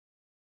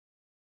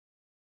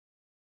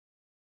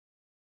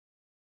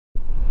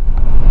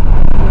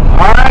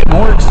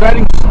more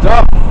exciting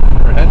stuff.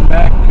 We're heading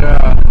back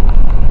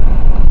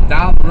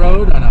down the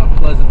road on a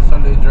pleasant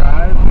Sunday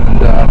drive, and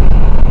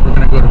we're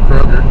going to go to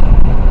Kroger.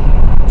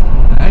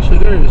 And actually,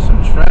 there is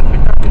some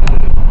traffic out here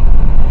today,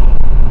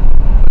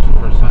 especially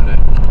for a Sunday.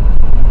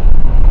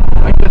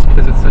 I guess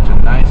because it's such a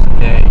nice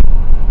day.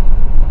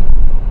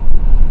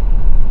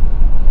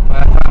 But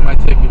I thought I might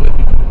take you with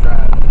me for the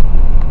drive.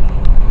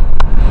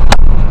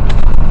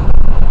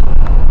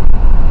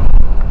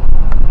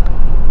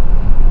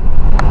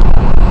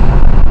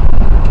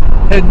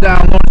 Heading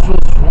down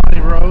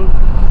Lawrenceville-Suwannee Road,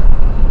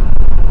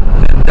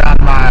 then down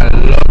my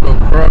local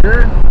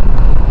Kroger.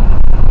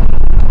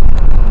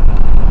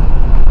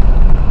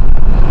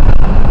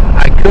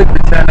 I could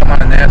pretend I'm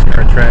on a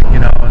NASCAR track, you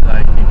know, and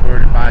like be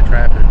burdened by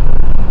traffic.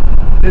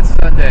 It's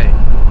Sunday.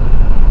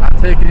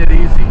 I'm taking it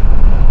easy.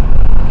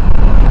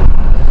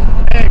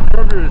 And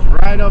Kroger is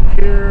right up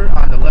here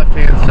on the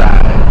left-hand side.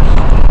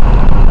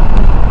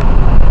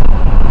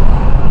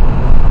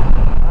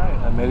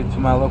 Made it to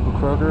my local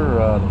Kroger.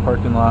 The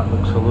parking lot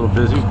looks a little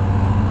busy.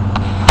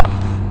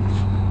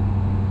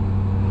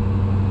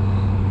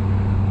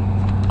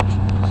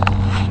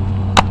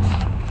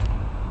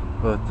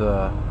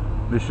 But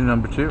mission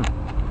number 2,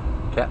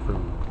 cat food.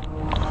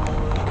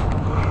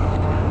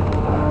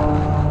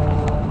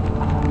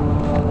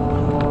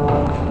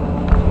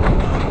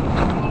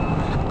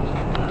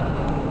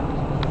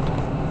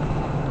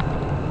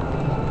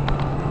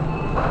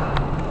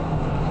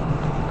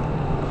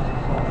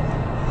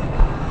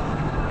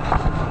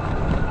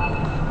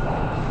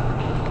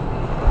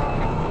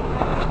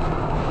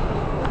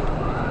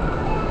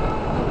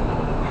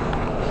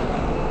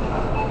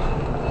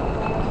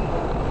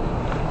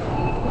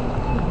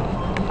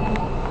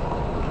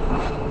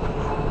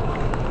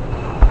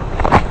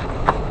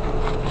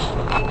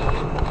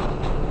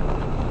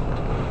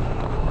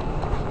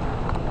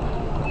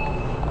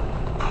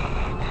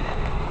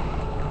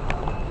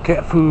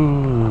 Cat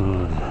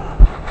food.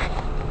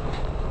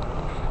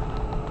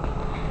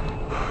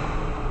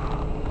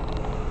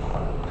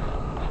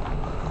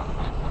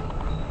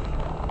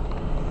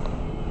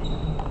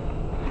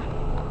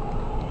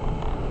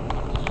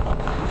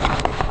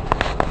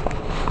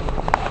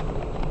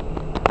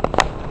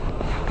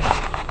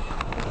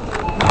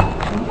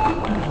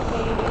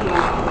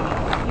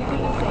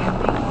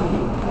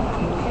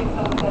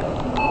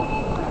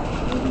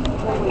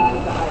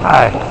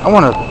 Hi,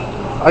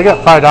 I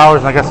got $5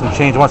 and I got some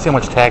change. I want to see how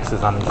much tax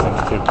is on these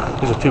things too.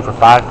 These are 2 for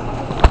 $5.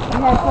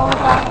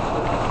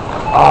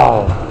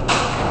 Oh.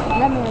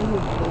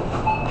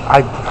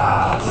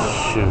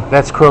 Shoot.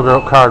 That's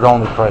Kroger card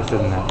only price,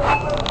 isn't it?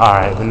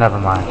 Alright, then never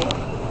mind.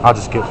 I'll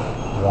just get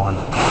 1.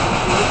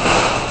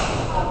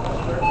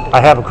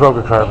 I have a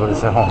Kroger card, but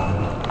it's at home.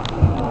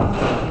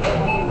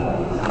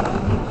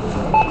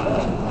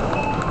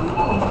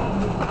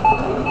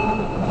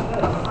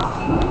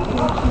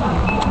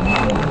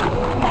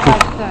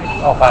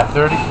 Oh,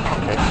 5:30?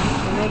 Okay.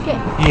 Make it?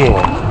 Yeah.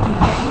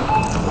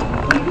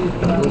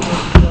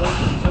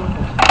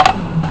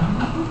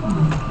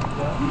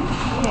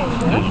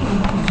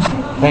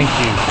 Thank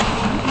you.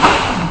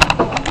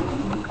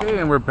 Okay,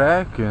 and we're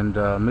back, and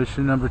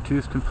mission number 2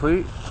 is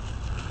complete.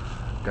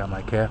 Got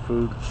my cat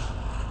food.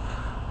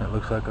 It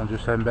looks like I'm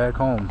just heading back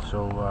home,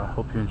 so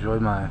hope you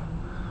enjoyed my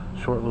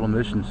short little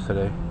missions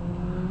today.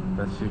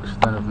 That's the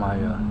extent of my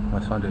my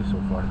Sunday so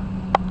far.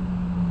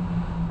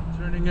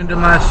 Turning into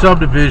my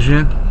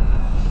subdivision.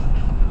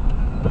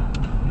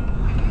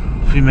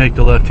 If you make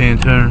the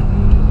left-hand turn.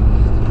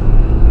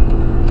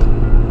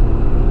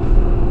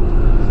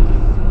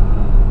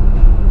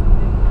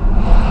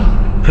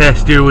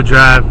 Past Deerwood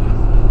Drive.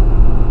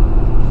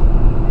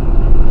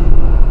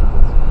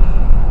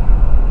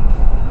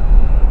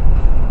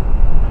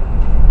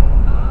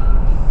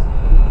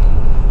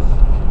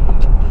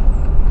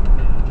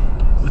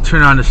 We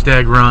turn on the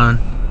Stag Run.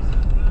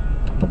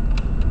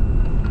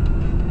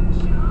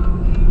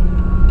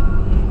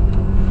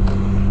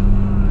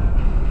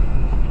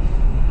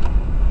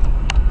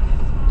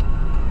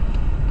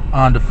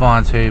 On to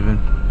Fawns Haven.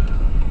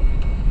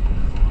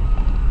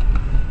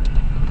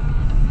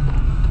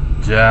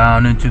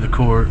 Down into the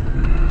court.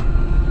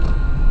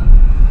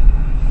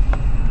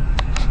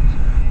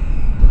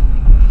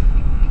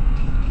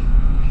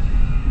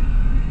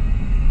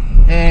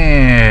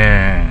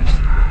 And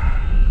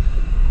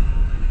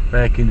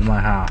back into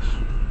my house.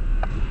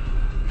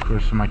 Of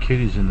course, my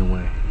kitty's in the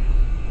way.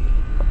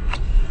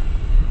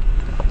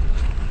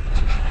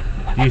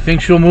 Do you think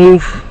she'll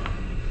move?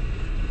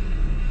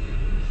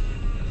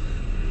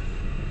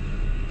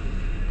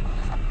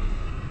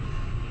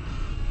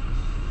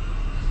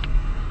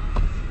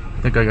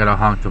 I think I gotta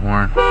honk the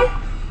horn.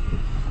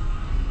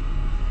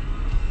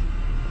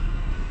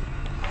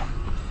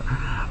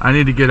 I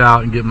need to get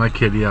out and get my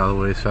kitty out of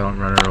the way so I don't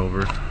run her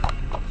over.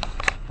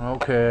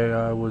 Okay,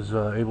 I was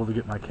able to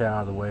get my cat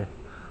out of the way.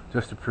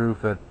 Just to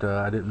prove that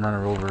I didn't run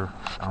her over,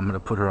 I'm gonna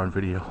put her on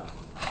video.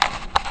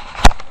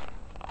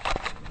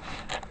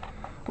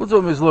 What's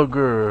up, Miss Little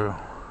Girl?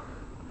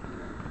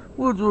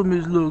 What's up,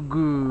 Miss Little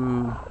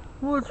Girl?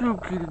 What's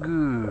up, kitty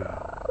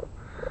girl?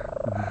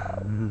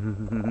 So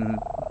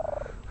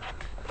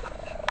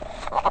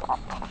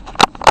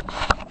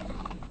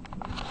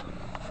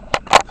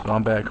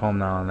I'm back home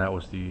now, and that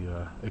was the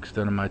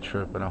extent of my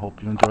trip, and I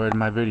hope you enjoyed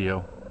my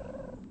video.